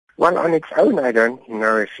Well, on its own, I don't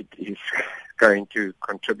know if it is going to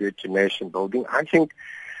contribute to nation building. I think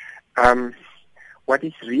what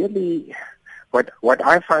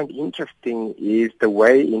I find interesting is the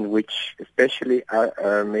way in which, especially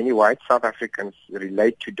many white South Africans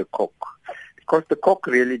relate to de Kock, because de Kock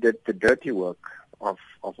really did the dirty work of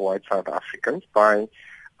white South Africans by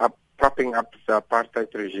propping up the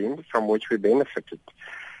apartheid regime from which we benefited.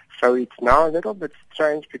 So it's now a little bit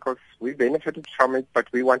strange because we benefited from it, but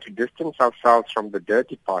we want to distance ourselves from the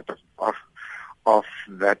dirty part of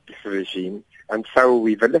that regime, and so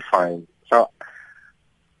we vilify him. So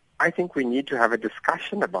I think we need to have a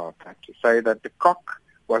discussion about that, to say that de Kock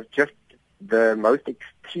was just the most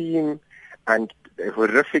extreme and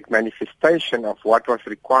horrific manifestation of what was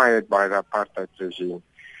required by the apartheid regime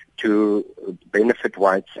to benefit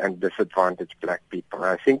whites and disadvantage black people.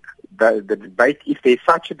 I think the debate, if there's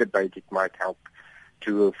such a debate, it might help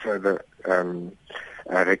to further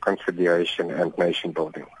reconciliation and nation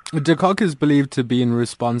building. De Kock is believed to be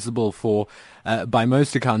responsible for, by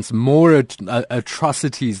most accounts, more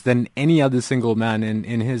atrocities than any other single man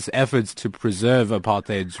in his efforts to preserve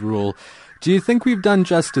apartheid's rule. Do you think we've done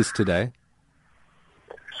justice today?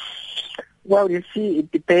 Well, you see,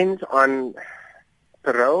 it depends on...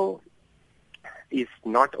 Parole is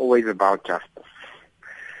not always about justice.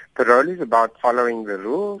 Parole is about following the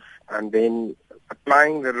rules and then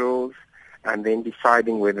applying the rules and then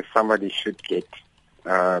deciding whether somebody should get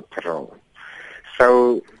parole.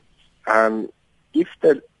 So, if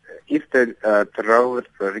the parole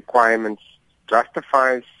requirements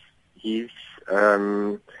justifies his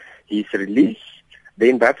release,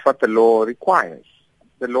 then that's what the law requires.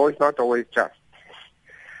 The law is not always just.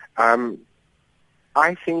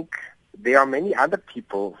 I think there are many other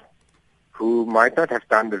people who might not have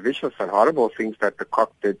done the vicious and horrible things that de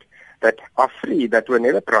Kock did that are free, that were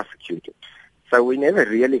never prosecuted. So we never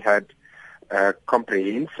really had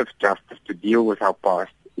comprehensive justice to deal with our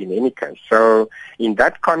past in any case. So in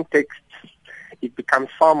that context, it becomes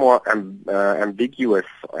far more ambiguous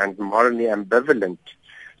and morally ambivalent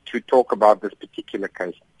to talk about this particular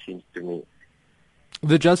case, it seems to me.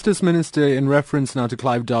 The Justice Minister, in reference now to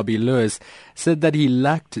Clive Derby Lewis, said that he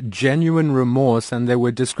lacked genuine remorse and there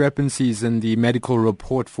were discrepancies in the medical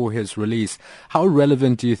report for his release. How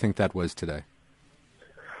relevant do you think that was today?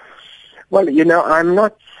 Well, I'm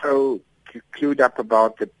not so clued up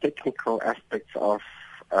about the technical aspects of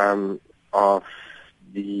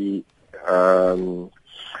the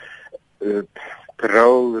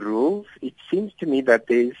parole rules. It seems to me that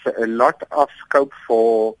there's a lot of scope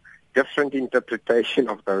for different interpretation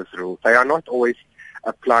of those rules. They are not always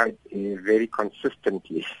applied very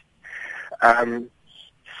consistently. And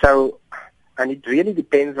it really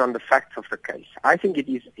depends on the facts of the case. I think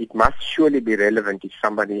it must surely be relevant if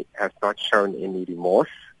somebody has not shown any remorse.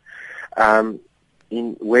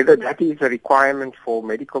 In whether that is a requirement for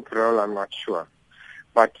medical parole, I'm not sure.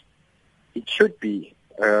 But it should be,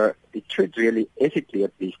 it should really ethically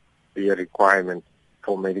at least be a requirement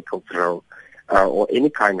for medical parole. Or any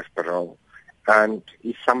kind of parole. And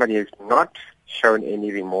if somebody has not shown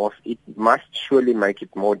any remorse, it must surely make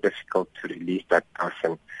it more difficult to release that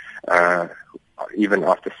person, even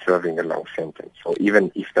after serving a long sentence, or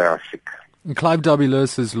even if they are sick. Clive Derby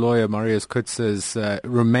Lewis's lawyer, Marius Kutzes,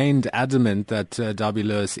 remained adamant that Derby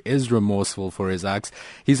Lewis is remorseful for his acts.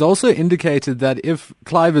 He's also indicated that if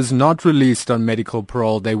Clive is not released on medical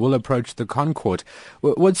parole, they will approach the Concourt.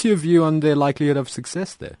 What's your view on their likelihood of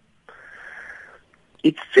success there?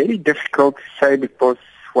 It's very difficult to say because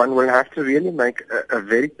one will have to really make a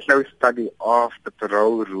very close study of the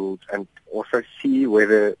parole rules and also see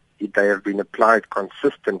whether they have been applied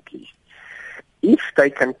consistently. If they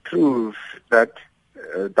can prove that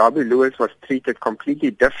Derby Lewis was treated completely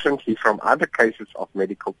differently from other cases of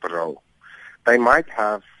medical parole, they might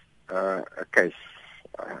have a case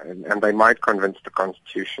and they might convince the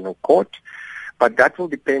Constitutional Court, but that will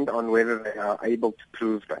depend on whether they are able to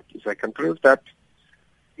prove that. If they can prove that,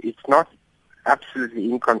 it's not absolutely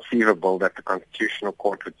inconceivable that the Constitutional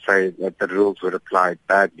Court would say that the rules were applied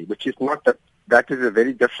badly, which is not that is a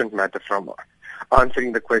very different matter from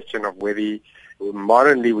answering the question of whether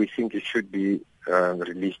morally we think it should be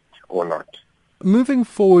released or not. Moving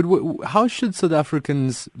forward, how should South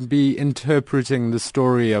Africans be interpreting the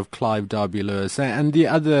story of Clive Derby Lewis and the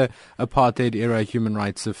other apartheid-era human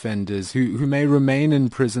rights offenders who may remain in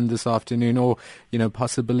prison this afternoon or,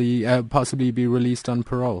 possibly be released on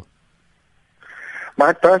parole?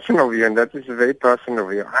 My personal view, and that is a very personal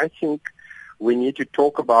view, I think we need to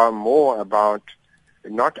talk more about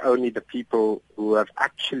not only the people who have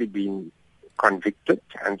actually been convicted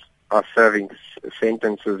and are serving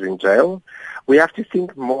sentences in jail. We have to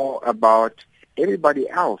think more about everybody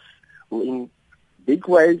else who in big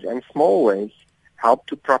ways and small ways help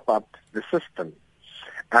to prop up the system,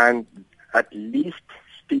 and at least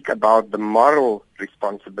speak about the moral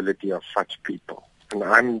responsibility of such people. And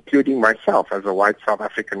I'm including myself as a white South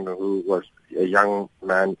African who was a young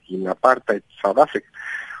man in apartheid South Africa.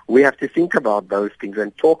 We have to think about those things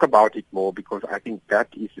and talk about it more, because I think that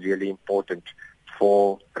is really important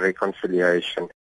for reconciliation.